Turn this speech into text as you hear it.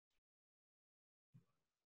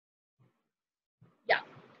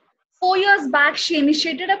4 years back, she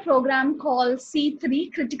initiated a program called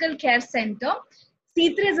C3 Critical Care Center.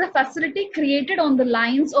 C3 is a facility created on the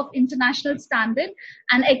lines of international standard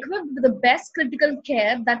and equipped with the best critical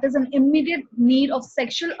care that is an immediate need of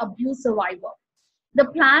sexual abuse survivor. The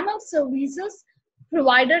plan of services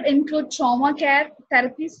provided include trauma care,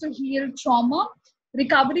 therapies to heal trauma,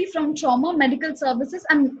 recovery from trauma, medical services,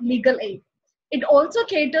 and legal aid. It also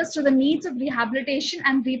caters to the needs of rehabilitation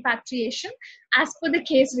and repatriation as per the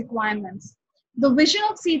case requirements. The vision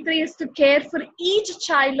of C3 is to care for each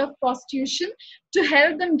child of prostitution to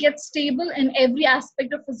help them get stable in every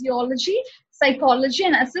aspect of physiology, psychology,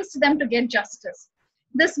 and assist them to get justice.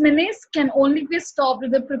 This menace can only be stopped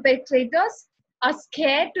if the perpetrators are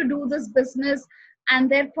scared to do this business and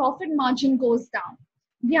their profit margin goes down.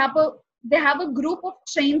 They have a group of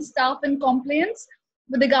trained staff in compliance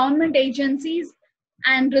with the government agencies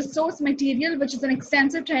and resource material, which is an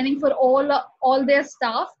extensive training for all their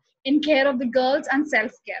staff in care of the girls and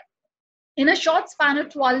self-care. In a short span of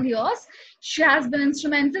 12 years, she has been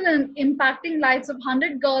instrumental in impacting lives of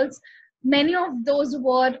 100 girls. Many of those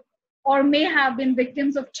were or may have been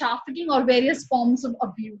victims of trafficking or various forms of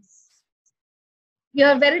abuse. We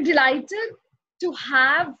are very delighted to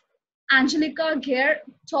have Angelika Gier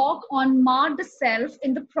talk on marred self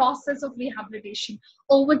in the process of rehabilitation.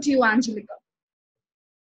 Over to you, Angelika.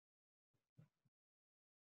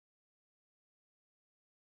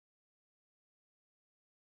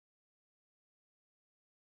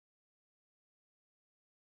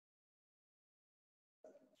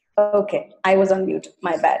 Okay, I was on mute,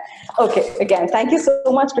 my bad. Okay, again, thank you so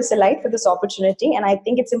much, Chrysolite, for this opportunity. And I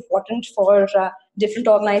think it's important for different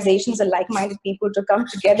organizations and like-minded people to come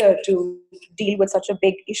together to deal with such a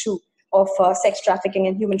big issue of sex trafficking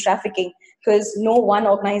and human trafficking, because no one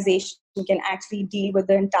organization can actually deal with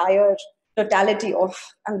the entire totality of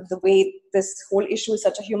the way this whole issue is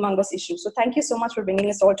such a humongous issue. So thank you so much for bringing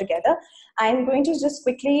us all together. I'm going to just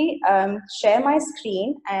quickly share my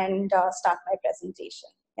screen and start my presentation.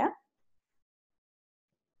 Yeah.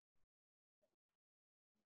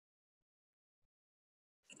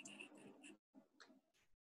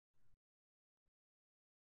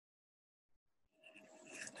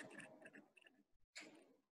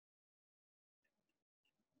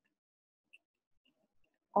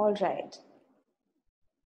 All right.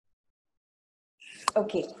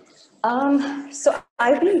 Okay. So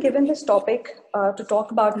I've been given this topic to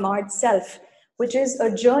talk about marred self, which is a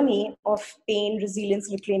journey of pain, resilience,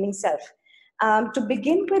 reclaiming self. To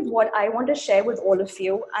begin with, what I want to share with all of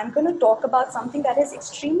you, I'm going to talk about something that is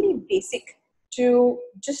extremely basic to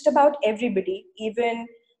just about everybody, even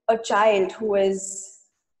a child who is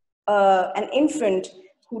an infant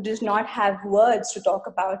who does not have words to talk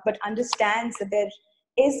about, but understands that there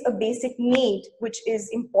is a basic need which is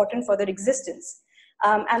important for their existence.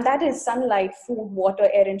 And that is sunlight, food, water,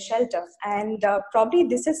 air, and shelter. And probably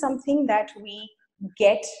this is something that we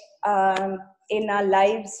get in our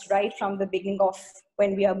lives right from the beginning of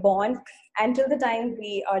when we are born until the time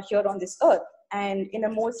we are here on this earth. And in a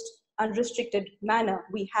most unrestricted manner,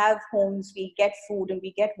 we have homes, we get food, and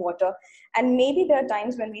we get water. And maybe there are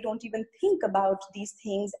times when we don't even think about these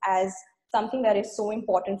things as something that is so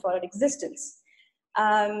important for our existence.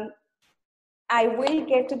 I will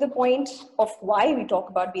get to the point of why we talk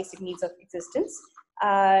about basic needs of existence.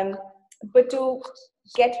 But to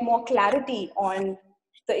get more clarity on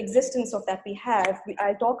the existence of that we have,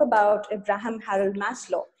 I'll talk about Abraham Harold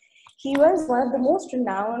Maslow. He was one of the most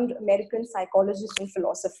renowned American psychologists and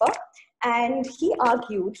philosopher, and he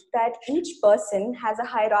argued that each person has a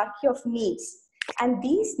hierarchy of needs, and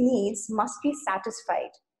these needs must be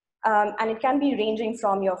satisfied. And it can be ranging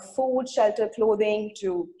from your food, shelter, clothing,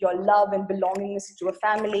 to your love and belongingness to a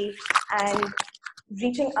family, and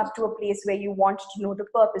reaching up to a place where you want to know the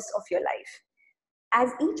purpose of your life.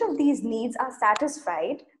 As each of these needs are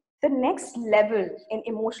satisfied, the next level in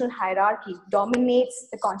emotional hierarchy dominates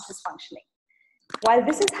the conscious functioning. While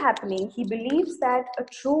this is happening, he believes that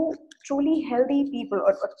truly healthy people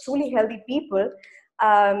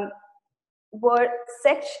were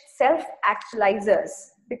self-actualizers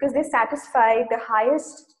because they satisfy the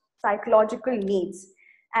highest psychological needs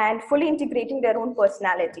and fully integrating their own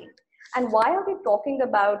personality. And why are we talking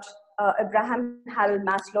about Abraham Harold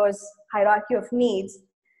Maslow's hierarchy of needs?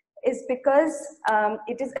 Is because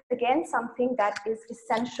it is again something that is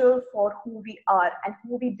essential for who we are and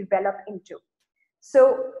who we develop into.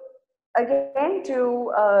 So again,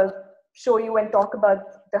 to show you and talk about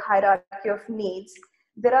the hierarchy of needs,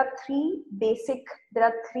 there are three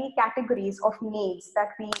categories of needs that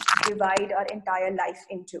we divide our entire life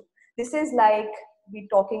into. This is like we're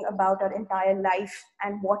talking about our entire life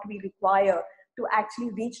and what we require to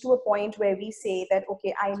actually reach to a point where we say that,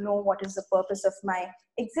 okay, I know what is the purpose of my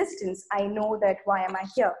existence. I know that why am I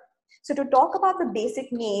here? So to talk about the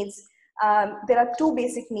basic needs, there are two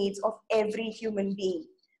basic needs of every human being,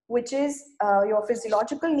 which is your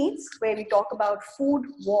physiological needs, where we talk about food,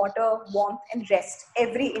 water, warmth, and rest.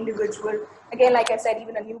 Every individual, again, like I said,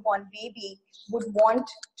 even a newborn baby would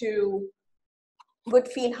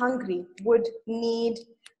feel hungry, would need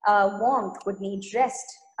warmth, would need rest,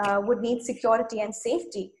 would need security and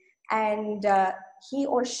safety. And he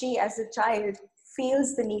or she as a child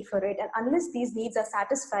feels the need for it. And unless these needs are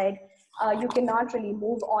satisfied, you cannot really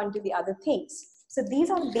move on to the other things. So these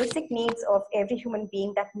are the basic needs of every human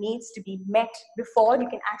being that needs to be met before you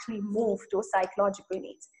can actually move to psychological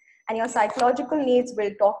needs. And your psychological needs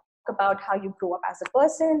will talk about how you grow up as a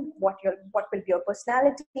person, what will be your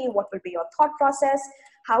personality, what will be your thought process,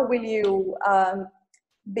 how will you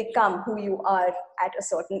become who you are at a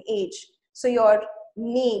certain age. So your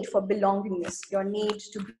need for belongingness, your need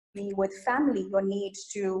to be with family, your need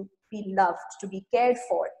to be loved, to be cared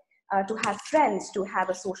for, to have friends, to have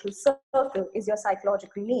a social circle is your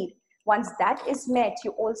psychological need. Once that is met,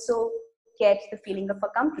 you also get the feeling of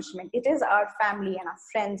accomplishment. It is our family and our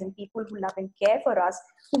friends and people who love and care for us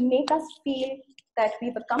who make us feel that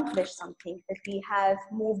we've accomplished something, that we have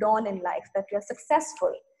moved on in life, that we are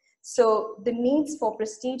successful. So the needs for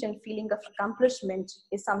prestige and feeling of accomplishment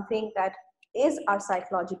is something that is our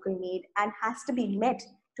psychological need and has to be met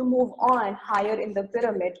to move on higher in the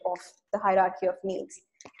pyramid of the hierarchy of needs.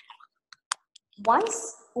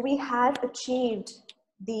 Once we have achieved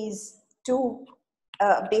these two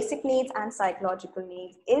basic needs and psychological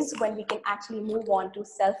needs is when we can actually move on to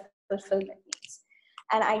self-fulfillment needs.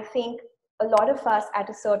 And I think a lot of us at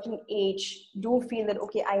a certain age do feel that,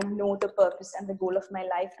 okay, I know the purpose and the goal of my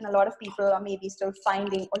life. And a lot of people are maybe still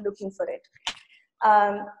finding or looking for it.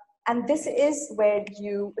 And this is where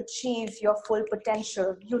you achieve your full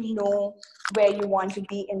potential. You know where you want to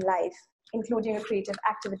be in life, including your creative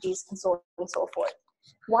activities and so on and so forth.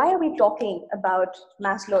 Why are we talking about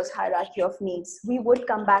Maslow's hierarchy of needs? We would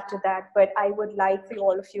come back to that, but I would like for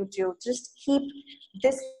all of you to just keep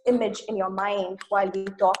this image in your mind while we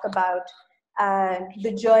talk about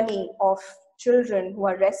the journey of children who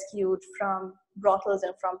are rescued from brothels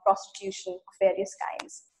and from prostitution of various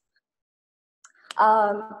kinds.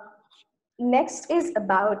 Next is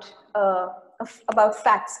about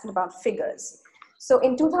facts and about figures. So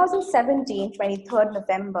in 2017, 23rd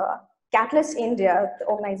November, Catalyst India, the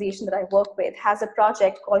organization that I work with, has a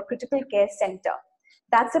project called Critical Care Center.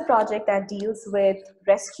 That's a project that deals with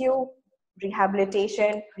rescue,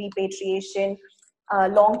 rehabilitation, repatriation,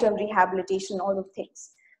 long-term rehabilitation, all of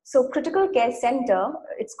things. So Critical Care Center,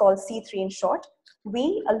 it's called C3 in short.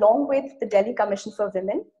 We, along with the Delhi Commission for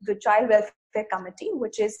Women, the Child Welfare Committee,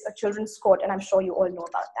 which is a children's court, and I'm sure you all know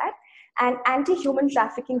about that, and Anti-Human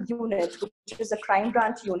Trafficking Unit, which is a crime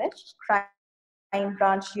branch unit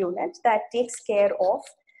that takes care of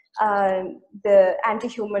the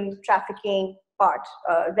anti-human trafficking part,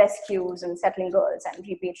 rescues and settling girls and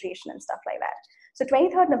repatriation and stuff like that. So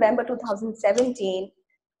 23rd November 2017,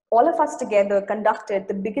 all of us together conducted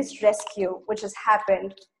the biggest rescue which has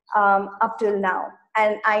happened up till now.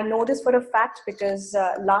 And I know this for a fact because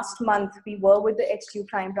last month we were with the HQ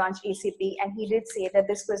Crime Branch ACP, and he did say that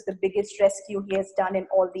this was the biggest rescue he has done in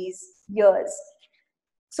all these years.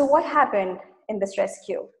 So what happened in this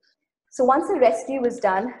rescue? So once the rescue was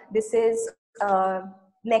done, this is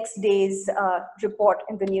next day's report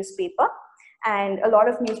in the newspaper. And a lot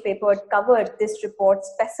of newspapers covered this report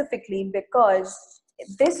specifically because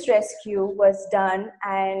this rescue was done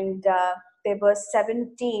and there were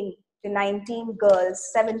 17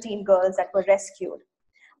 girls that were rescued.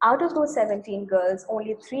 Out of those 17 girls,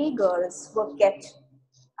 only 3 girls were kept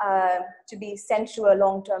to be sent to a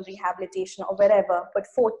long-term rehabilitation or wherever, but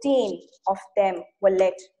 14 of them were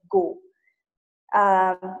let go.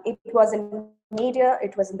 It was in media,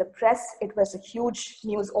 it was in the press, it was a huge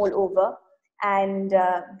news all over. And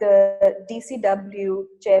the DCW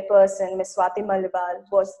chairperson, Ms. Swati Maliwal,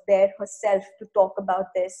 was there herself to talk about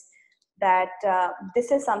this, that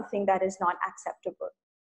this is something that is not acceptable.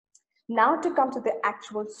 Now to come to the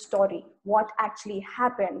actual story, what actually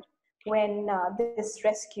happened when this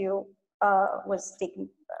rescue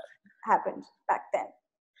happened back then.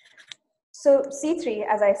 So C3,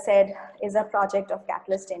 as I said, is a project of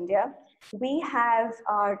Catalyst India. We have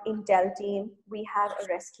our Intel team, we have a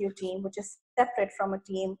rescue team, which is separate from a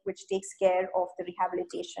team which takes care of the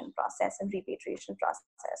rehabilitation process and repatriation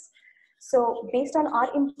process. So based on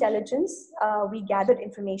our intelligence, we gathered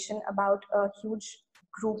information about a huge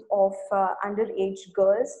group of underage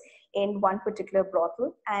girls in one particular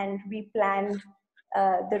brothel, and we planned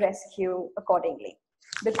the rescue accordingly.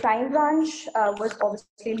 The crime branch was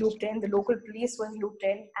obviously looped in, the local police was looped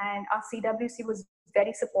in, and our CWC was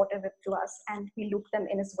very supportive to us, and we looped them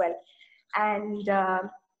in as well. And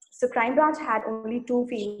so crime branch had only 2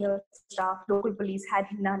 female staff, local police had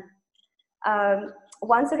none.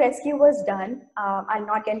 Once the rescue was done, I'll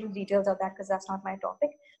not get into details of that because that's not my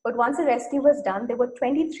topic, but once the rescue was done, there were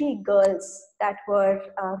 23 girls that were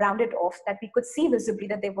rounded off, that we could see visibly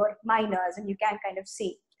that they were minors, and you can kind of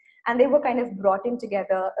see. And they were kind of brought in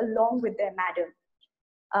together along with their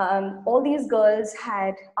madam. All these girls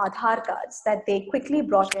had Aadhaar cards that they quickly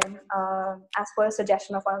brought in as per a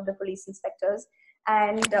suggestion of one of the police inspectors.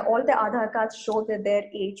 And all the Aadhaar cards showed that their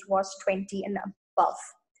age was 20 and above.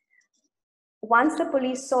 Once the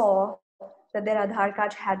police saw that their Aadhaar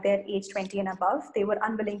card had their age 20 and above, they were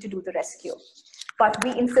unwilling to do the rescue. But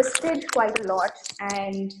we insisted quite a lot,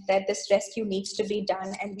 and that this rescue needs to be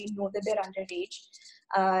done, and we know that they're underage.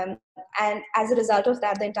 And as a result of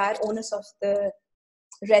that, the entire onus of the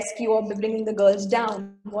rescue or bringing the girls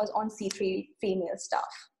down was on C3 female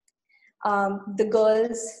staff. The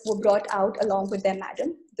girls were brought out along with their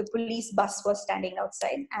madam. The police bus was standing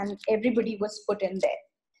outside, and everybody was put in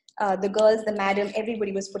there. The girls, the madam,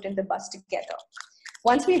 everybody was put in the bus together.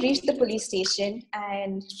 Once we reached the police station,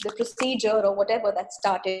 and the procedure or whatever that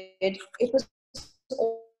started, it was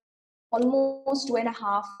almost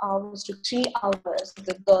 2.5 hours to 3 hours.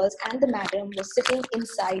 The girls and the madam were sitting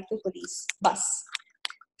inside the police bus.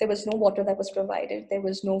 There was no water that was provided. There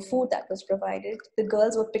was no food that was provided. The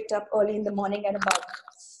girls were picked up early in the morning at about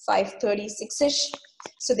 5:30, 6-ish.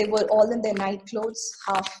 So they were all in their night clothes,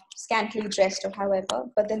 half scantily dressed or however,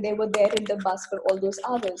 but then they were there in the bus for all those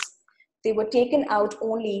hours. They were taken out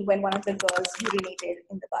only when one of the girls urinated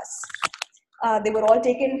in the bus. They were all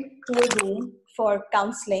taken to a room for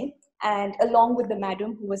counseling, and along with the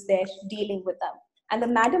madam who was there dealing with them. And the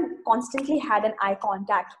madam constantly had an eye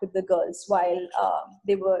contact with the girls while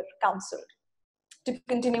they were counseled. To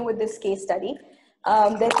continue with this case study,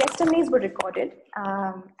 their testimonies were recorded.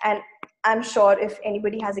 And I'm sure if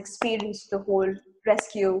anybody has experienced the whole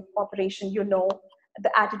rescue operation, you know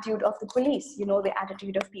the attitude of the police, you know the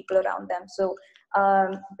attitude of people around them. So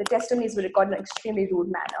the testimonies were recorded in an extremely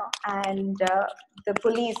rude manner. And the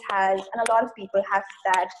police has, and a lot of people have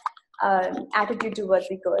that attitude towards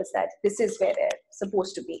the girls that this is where they're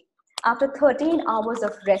supposed to be. After 13 hours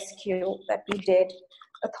of rescue that we did,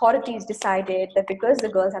 authorities decided that because the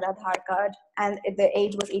girls had Aadhaar card and the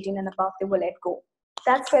age was 18 and above, they were let go.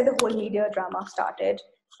 That's where the whole media drama started.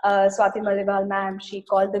 Swati Maliwal ma'am, she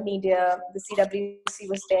called the media, the CWC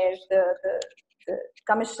was there, the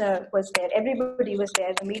commissioner was there, everybody was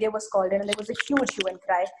there, the media was called in, and there was a huge hue and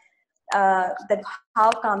cry. That how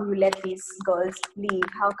come you let these girls leave?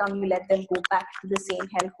 How come you let them go back to the same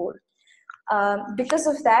hellhole? Because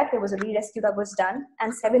of that, there was a re-rescue that was done,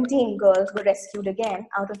 and 17 girls were rescued again,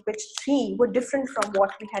 out of which 3 were different from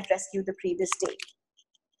what we had rescued the previous day.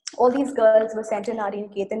 All these girls were sent to Nari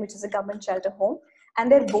Niketan, which is a government shelter home,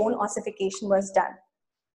 and their bone ossification was done.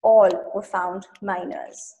 All were found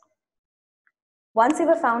minors. Once they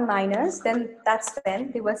were found minors, then that's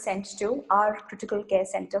when they were sent to our critical care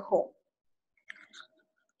center home.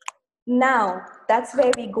 Now, that's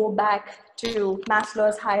where we go back to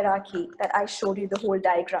Maslow's hierarchy that I showed you the whole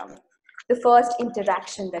diagram. The first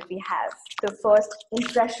interaction that we have, the first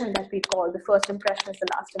impression that we call, the first impression is the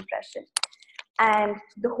last impression. And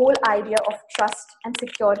the whole idea of trust and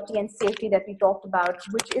security and safety that we talked about,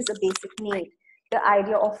 which is a basic need, the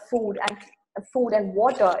idea of food and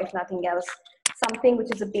water, if nothing else, something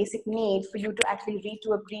which is a basic need for you to actually reach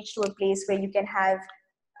to a place where you can have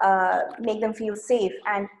make them feel safe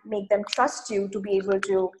and make them trust you to be able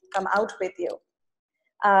to come out with you.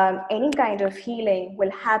 Any kind of healing will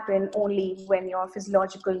happen only when your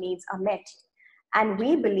physiological needs are met. And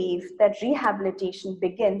we believe that rehabilitation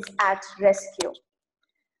begins at rescue.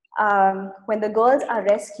 When the girls are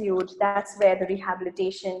rescued, that's where the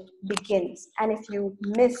rehabilitation begins. And if you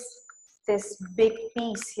miss this big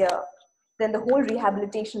piece here, then the whole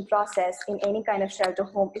rehabilitation process in any kind of shelter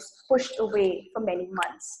home is pushed away for many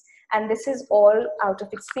months. And this is all out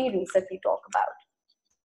of experience that we talk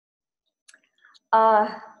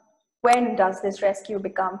about. When does this rescue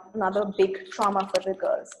become another big trauma for the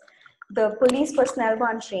girls? The police personnel were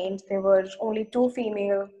untrained. There were only 2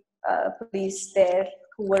 female police there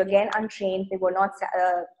who were again untrained. They were not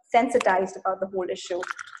sensitized about the whole issue.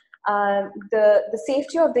 The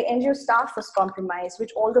safety of the NGO staff was compromised,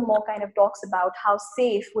 which all the more kind of talks about how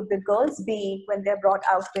safe would the girls be when they're brought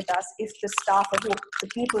out with us if the staff or the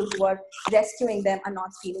people who are rescuing them are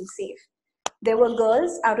not feeling safe. There were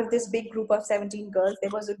girls out of this big group of 17 girls.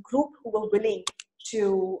 There was a group who were willing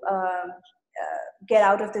to get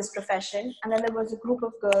out of this profession. And then there was a group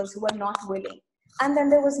of girls who were not willing. And then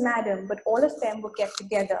there was Madam, but all of them were kept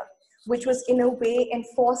together, which was in a way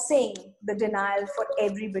enforcing the denial for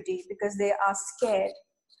everybody because they are scared.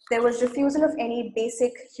 There was refusal of any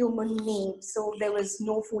basic human needs. So there was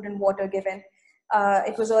no food and water given.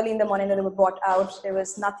 It was early in the morning that they were brought out. There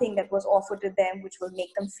was nothing that was offered to them which will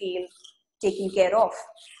make them feel taken care of.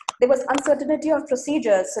 There was uncertainty of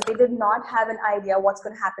procedures, so they did not have an idea what's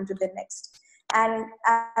going to happen to them next. And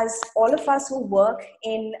as all of us who work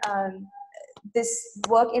in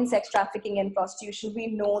sex trafficking and prostitution, we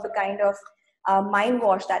know the kind of mind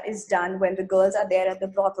wash that is done when the girls are there at the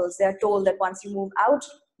brothels. They are told that once you move out,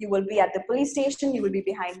 you will be at the police station, you will be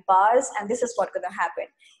behind bars, and this is what's going to happen.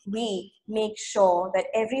 We make sure that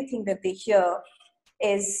everything that they hear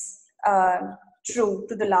is true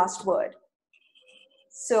to the last word.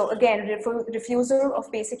 So again, refusal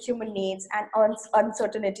of basic human needs and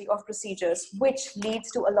uncertainty of procedures, which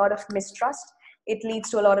leads to a lot of mistrust. It leads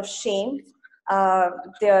to a lot of shame.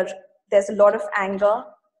 There's a lot of anger.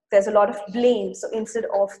 There's a lot of blame. So instead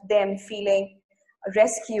of them feeling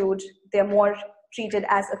rescued, they're more treated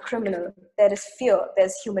as a criminal. There is fear,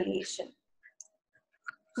 there's humiliation.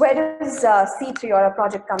 Where does C3 or a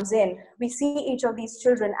project comes in? We see each of these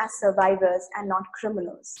children as survivors and not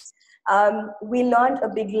criminals. We learned a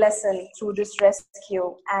big lesson through this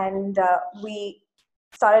rescue, and we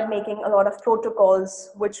started making a lot of protocols,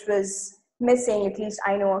 which was missing, at least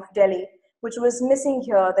I know of Delhi, which was missing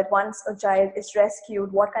here, that once a child is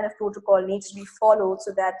rescued, what kind of protocol needs to be followed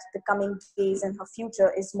so that the coming days and her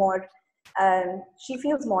future is more, she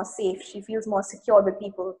feels more safe, she feels more secure with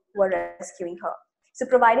people who are rescuing her. So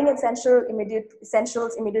providing essentials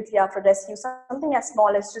immediately after rescue, something as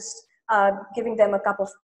small as just giving them a cup of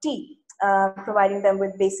tea, providing them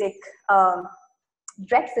with basic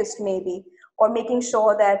breakfast maybe, or making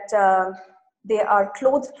sure that they are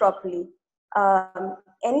clothed properly.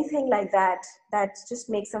 Anything like that just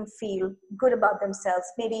makes them feel good about themselves.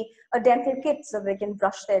 Maybe a dental kit so they can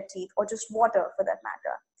brush their teeth, or just water for that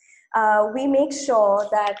matter. We make sure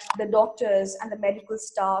that the doctors and the medical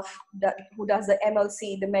staff who does the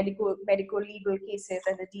MLC, the medical legal cases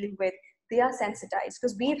that they deal with, they are sensitized.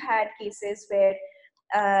 Because we've had cases where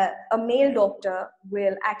a male doctor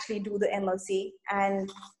will actually do the MLC,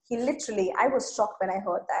 and he literally, I was shocked when I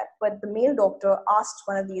heard that, but the male doctor asked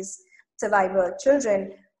one of these survivor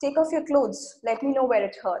children, take off your clothes, let me know where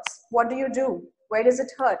it hurts. What do you do? Where does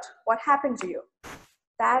it hurt? What happened to you?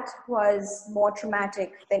 That was more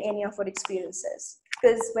traumatic than any of our experiences,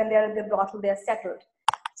 because when they're at the brothel, they're settled.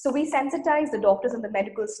 So we sensitize the doctors and the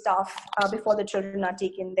medical staff before the children are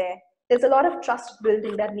taken there. There's a lot of trust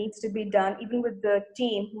building that needs to be done, even with the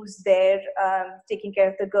team who's there taking care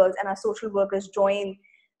of the girls, and our social workers join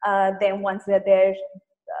them once they're there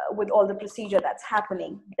with all the procedure that's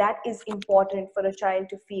happening. That is important for a child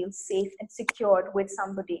to feel safe and secured with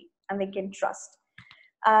somebody and they can trust.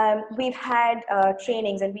 We've had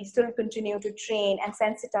trainings, and we still continue to train and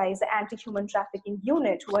sensitize the anti-human trafficking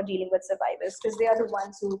unit who are dealing with survivors, because they are the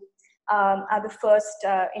ones who are the first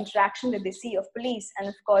interaction that they see of police. And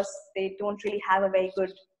of course, they don't really have a very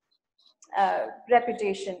good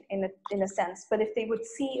reputation in a sense. But if they would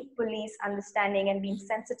see police understanding and being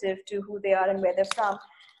sensitive to who they are and where they're from,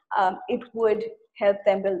 it would help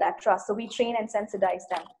them build that trust. So we train and sensitize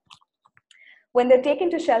them. When they're taken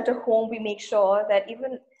to shelter home, we make sure that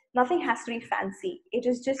even nothing has to be fancy. It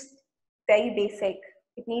is just very basic.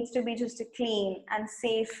 It needs to be just a clean and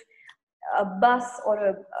safe bus or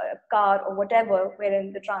a car or whatever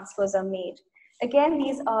wherein the transfers are made. Again,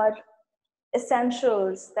 these are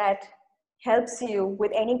essentials that helps you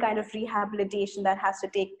with any kind of rehabilitation that has to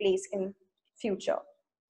take place in future.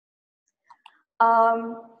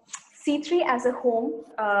 C3 as a home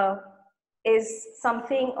is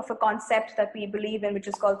something of a concept that we believe in, which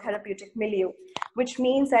is called therapeutic milieu, which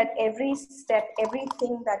means that every step,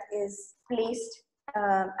 everything that is placed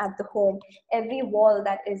at the home, every wall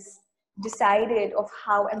that is decided of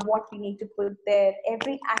how and what we need to put there,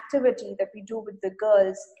 every activity that we do with the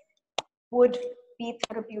girls would be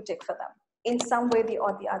therapeutic for them. In some way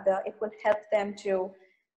or the other, it will help them to,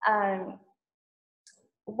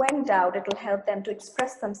 when doubt, it will help them to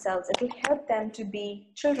express themselves. It will help them to be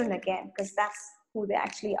children again, because that's who they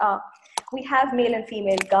actually are. We have male and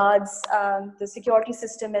female guards. The security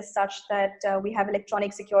system is such that we have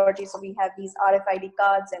electronic security. So we have these RFID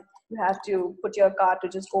cards, and you have to put your card to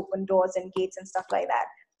just open doors and gates and stuff like that.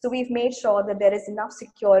 So we've made sure that there is enough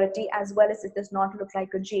security, as well as it does not look like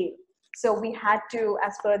a jail. So we have So we had to,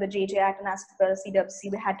 as per the JJ Act and as per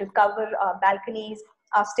CWC, we had to cover our balconies,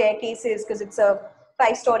 our staircases, because it's a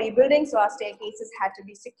 5-story building, so our staircases had to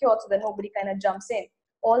be secured so that nobody kind of jumps in.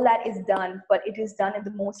 All that is done, but it is done in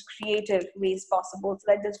the most creative ways possible, so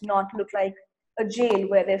that does not look like a jail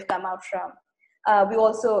where they've come out from. We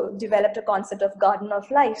also developed a concept of garden of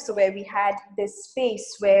life, so where we had this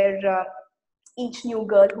space where each new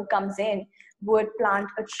girl who comes in would plant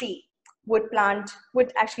a tree, would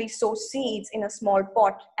actually sow seeds in a small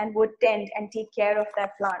pot and would tend and take care of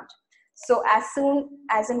that plant. So as soon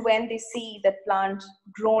as and when they see that plant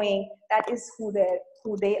growing, that is who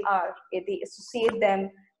they are. They associate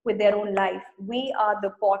them with their own life. We are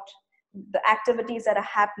the pot. The activities that are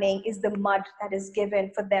happening is the mud that is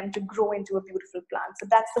given for them to grow into a beautiful plant. So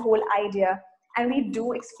that's the whole idea. And we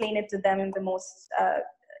do explain it to them in the most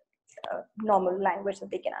normal language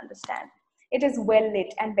that they can understand. It is well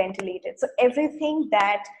lit and ventilated. So everything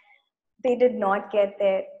that they did not get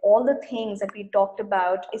there, all the things that we talked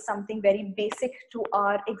about is something very basic to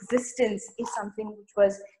our existence, is something which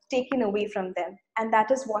was taken away from them. And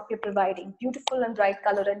that is what we're providing. Beautiful and bright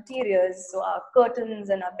color interiors. So our curtains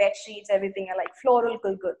and our bed sheets, everything are like floral,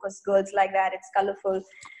 because girls like that, it's colorful.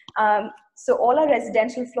 So all our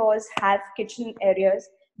residential floors have kitchen areas,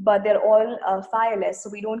 but they're all fireless. So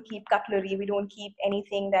we don't keep cutlery, we don't keep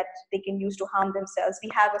anything that they can use to harm themselves.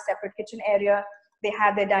 We have a separate kitchen area. They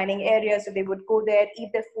have their dining area, so they would go there,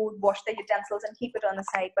 eat their food, wash their utensils, and keep it on the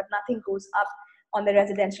side, but nothing goes up on the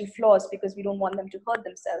residential floors because we don't want them to hurt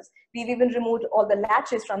themselves. We've even removed all the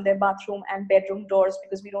latches from their bathroom and bedroom doors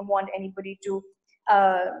because we don't want anybody to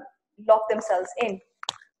lock themselves in.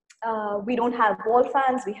 We don't have wall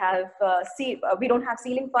fans. We don't have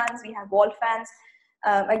ceiling fans. We have wall fans,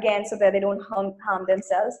 again, so that they don't harm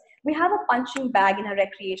themselves. We have a punching bag in a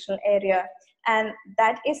recreational area, and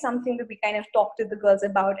that is something that we kind of talk to the girls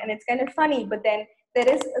about. And it's kind of funny, but then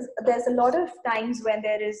there's a lot of times when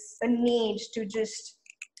there is a need to just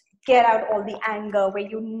get out all the anger, where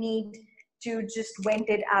you need to just vent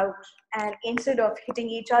it out. And instead of hitting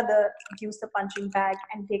each other, use the punching bag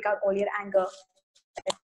and take out all your anger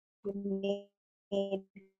you need.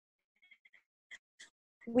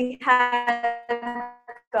 We have and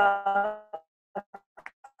of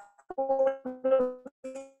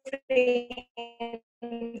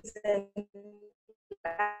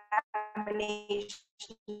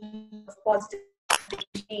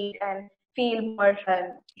positivity and feel more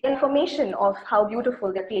information of how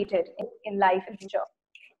beautiful they're created in life and future.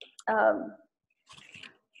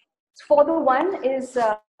 For the one is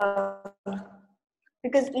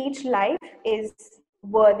because each life is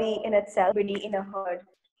worthy in itself, really in a herd.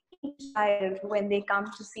 Each child, when they come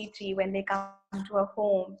to C3, when they come to a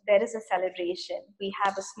home, there is a celebration. We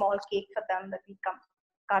have a small cake for them that we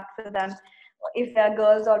cut for them. If there are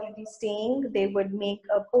girls already staying, they would make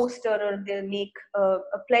a poster, or they'll make a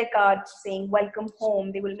placard saying welcome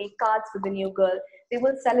home. They will make cards for the new girl. They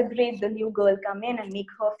will celebrate the new girl, come in and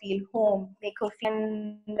make her feel home, make her feel,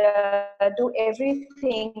 and do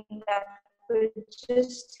everything that will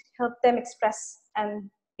just help them express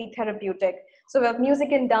and be therapeutic. So we have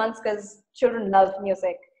music and dance because children love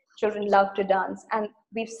music. Children love to dance. And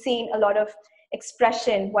we've seen a lot of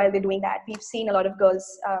expression while they're doing that. We've seen a lot of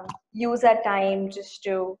girls use that time just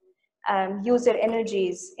to use their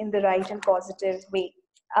energies in the right and positive way.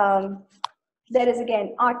 There is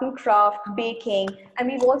again art and craft, baking, and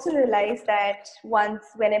we've also realized that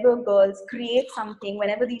whenever girls create something,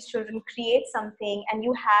 whenever these children create something and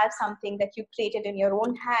you have something that you created in your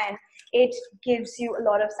own hand, it gives you a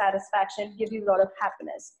lot of satisfaction, gives you a lot of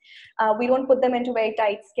happiness. We don't put them into very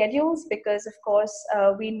tight schedules because of course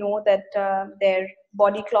we know that their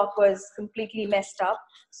body clock was completely messed up.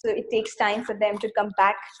 So it takes time for them to come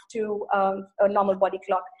back to a normal body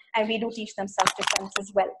clock, and we do teach them self-defense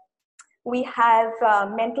as well. We have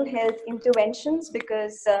mental health interventions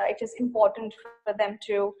because it is important for them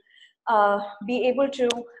to be able to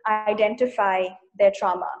identify their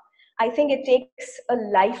trauma. I think it takes a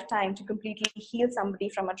lifetime to completely heal somebody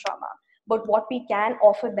from a trauma. But what we can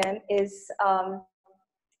offer them is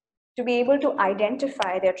to be able to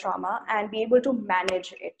identify their trauma and be able to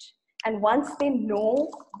manage it. And once they know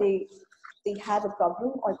they have a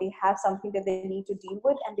problem or they have something that they need to deal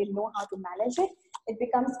with and they know how to manage it, it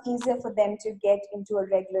becomes easier for them to get into a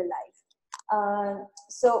regular life.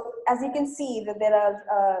 So as you can see that there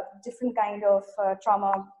are different kind of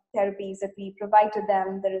trauma therapies that we provide to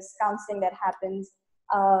them. There is counseling that happens.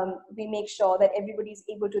 We make sure that everybody is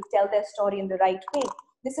able to tell their story in the right way.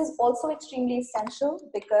 This is also extremely essential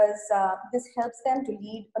because this helps them to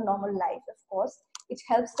lead a normal life, of course. It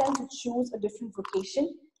helps them to choose a different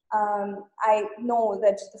vocation. I know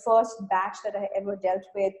that the first batch that I ever dealt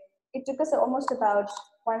with, it took us almost about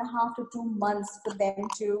 1.5 to 2 months for them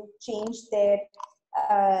to change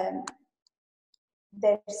uh,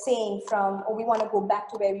 their saying from, oh, we want to go back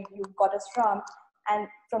to where you got us from, and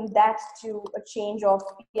from that to a change of,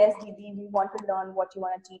 yes, Didi, we want to learn what you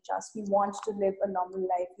want to teach us. We want to live a normal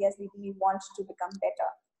life. Yes, Didi, we want to become better.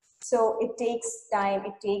 So it takes time.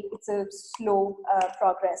 It's a slow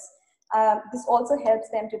progress. This also helps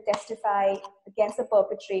them to testify against the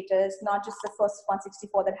perpetrators, not just the first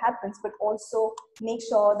 164 that happens, but also make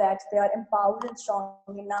sure that they are empowered and strong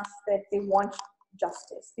enough that they want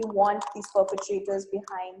justice. They want these perpetrators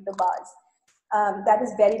behind the bars. That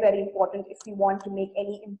is very, very important if we want to make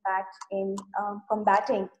any impact in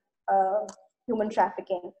combating human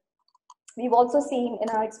trafficking. We've also seen in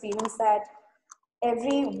our experience that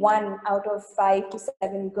every 1 out of 5 to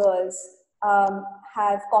 7 girls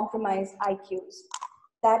have compromised IQs.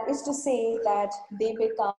 That is to say that they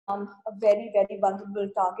become a very, very vulnerable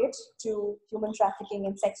target to human trafficking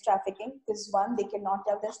and sex trafficking, because one, they cannot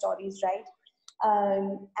tell their stories right.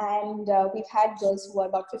 And we've had girls who are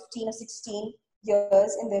about 15 or 16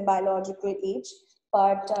 years in their biological age,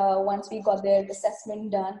 but once we got their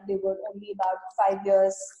assessment done, they were only about 5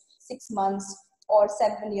 years, 6 months, or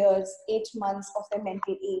 7 years, 8 months of their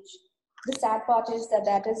mental age. The sad part is that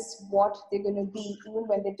that is what they're going to be even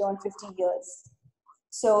when they turn 50 years.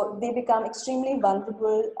 So they become extremely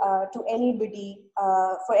vulnerable to anybody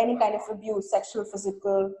for any kind of abuse, sexual,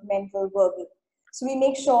 physical, mental, verbal. So we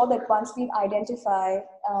make sure that once we identify,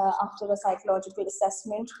 after a psychological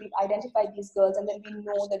assessment, we identify these girls, and then we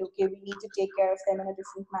know that, okay, we need to take care of them in a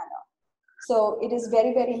different manner. So it is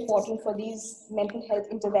very, very important for these mental health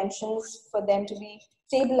interventions for them to be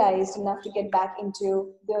stabilized enough to get back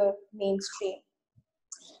into the mainstream.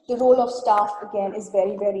 The role of staff, again, is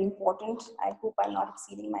very, very important. I hope I'm not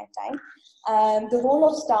exceeding my time. The role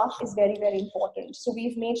of staff is very, very important. So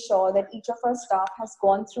we've made sure that each of our staff has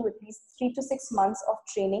gone through at least 3 to 6 months of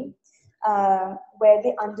training where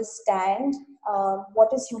they understand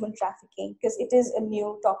what is human trafficking, because it is a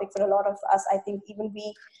new topic for a lot of us. I think even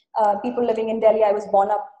we, people living in Delhi, I was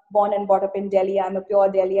born and brought up in Delhi. I'm a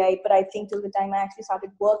pure Delhiite, but I think till the time I actually started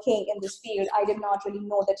working in this field, I did not really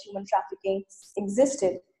know that human trafficking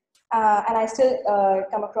existed. And I still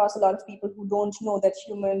come across a lot of people who don't know that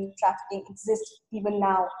human trafficking exists even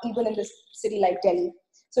now, even in this city like Delhi.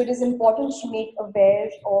 So it is important to make aware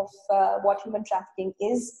of what human trafficking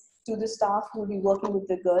is to the staff who will be working with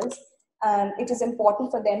the girls. It is important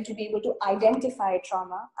for them to be able to identify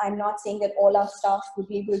trauma. I'm not saying that all our staff would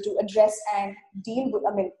be able to address and deal with,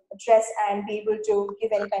 address and be able to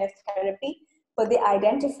give any kind of therapy, but they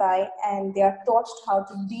identify and they are taught how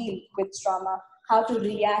to deal with trauma, how to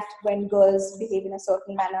react when girls behave in a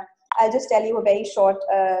certain manner. I'll just tell you a very short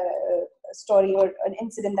story or an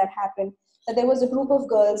incident that happened. That there was a group of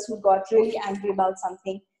girls who got really angry about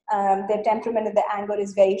something. Their temperament and their anger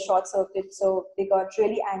is very short-circuited, so they got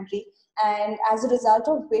really angry. And as a result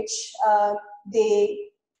of which, they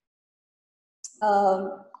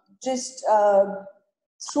just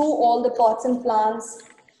threw all the pots and plants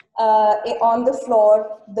on the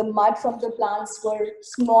floor. The mud from the plants were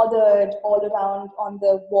smothered all around on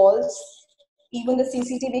the walls. Even the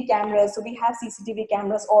CCTV cameras, so we have CCTV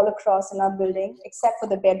cameras all across in our building, except for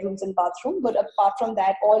the bedrooms and bathroom. But apart from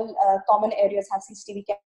that, all common areas have CCTV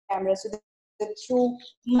cameras. So they threw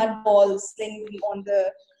mud balls on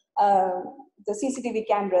the CCTV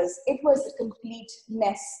cameras. It was a complete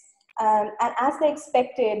mess. And as they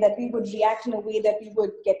expected that we would react in a way that we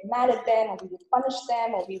would get mad at them, or we would punish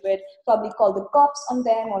them, or we would probably call the cops on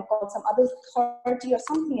them, or call some other authority or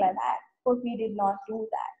something like that. But we did not do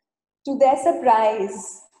that. To their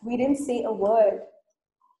surprise, we didn't say a word.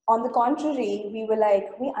 On the contrary, we were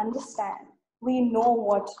like, we understand. We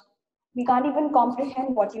know we can't even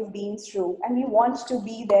comprehend what you've been through. And we want to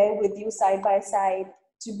be there with you side by side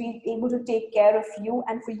to be able to take care of you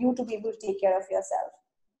and for you to be able to take care of yourself.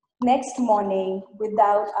 Next morning,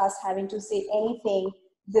 without us having to say anything,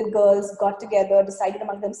 the girls got together, decided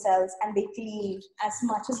among themselves, and they cleaned as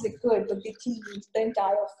much as they could, but they cleaned the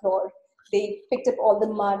entire floor. They picked up all the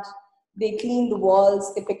mud, they cleaned the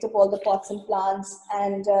walls, they picked up all the pots and plants,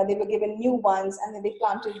 and they were given new ones, and then they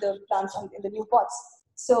planted the plants in the new pots.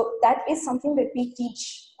 So that is something that we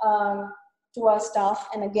teach to our staff,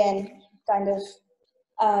 and again, kind of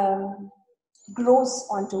grows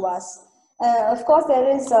onto us. Of course, there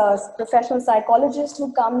is a professional psychologist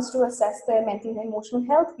who comes to assess their mental and emotional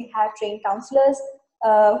health. We have trained counselors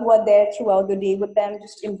who are there throughout the day with them,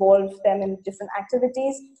 just involve them in different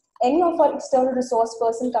activities. Any of our external resource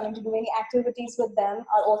person coming to do any activities with them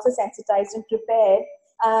are also sensitized and prepared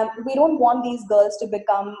We don't want these girls to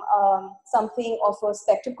become something of a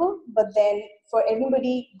spectacle, but then for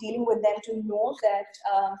everybody dealing with them to know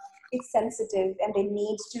that it's sensitive and they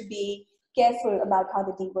need to be careful about how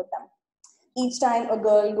they deal with them. Each time a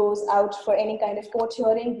girl goes out for any kind of court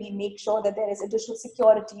hearing, we make sure that there is additional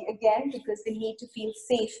security, again, because they need to feel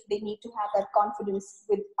safe. They need to have that confidence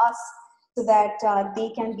with us so that they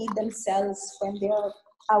can be themselves when they're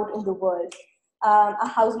out in the world. Our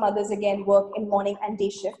house mothers, again, work in morning and day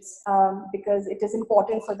shifts because it is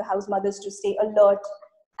important for the house mothers to stay alert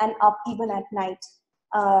and up even at night,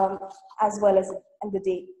 as well as in the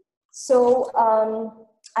day. So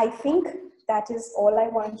I think that is all I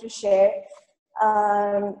wanted to share.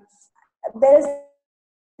 There is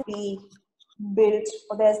be built,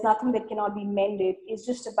 or there's nothing that cannot be mended. It's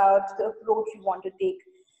just about the approach we want to take.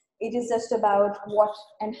 It is just about what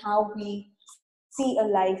and how we see a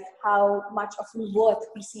life, how much of worth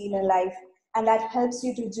we see in a life, and that helps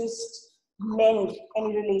you to just mend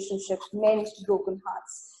any relationship, mend broken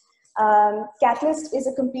hearts. Catalyst is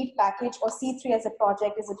a complete package, or C3 as a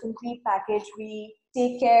project is a complete package. We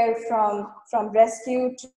take care from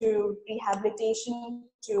rescue to rehabilitation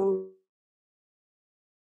to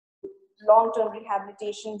long-term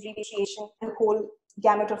rehabilitation, rehabilitation, the whole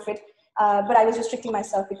gamut of it. But I was restricting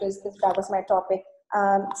myself because that was my topic.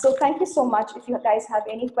 So thank you so much. If you guys have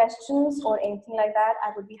any questions or anything like that,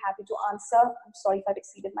 I would be happy to answer. I'm sorry if I've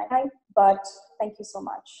exceeded my time, but thank you so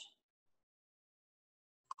much.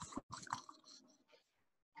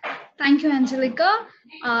 Thank you, Angelika.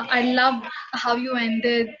 I love how you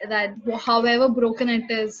ended that. However broken it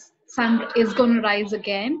is, sun is going to rise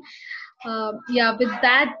again. Yeah, with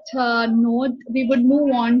that note, we would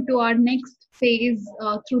move on to our next phase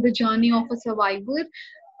through the journey of a survivor.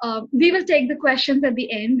 We will take the questions at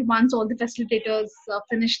the end once all the facilitators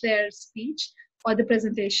finish their speech or the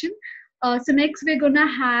presentation. So next we're gonna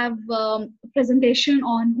have a presentation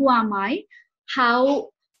on who am I, how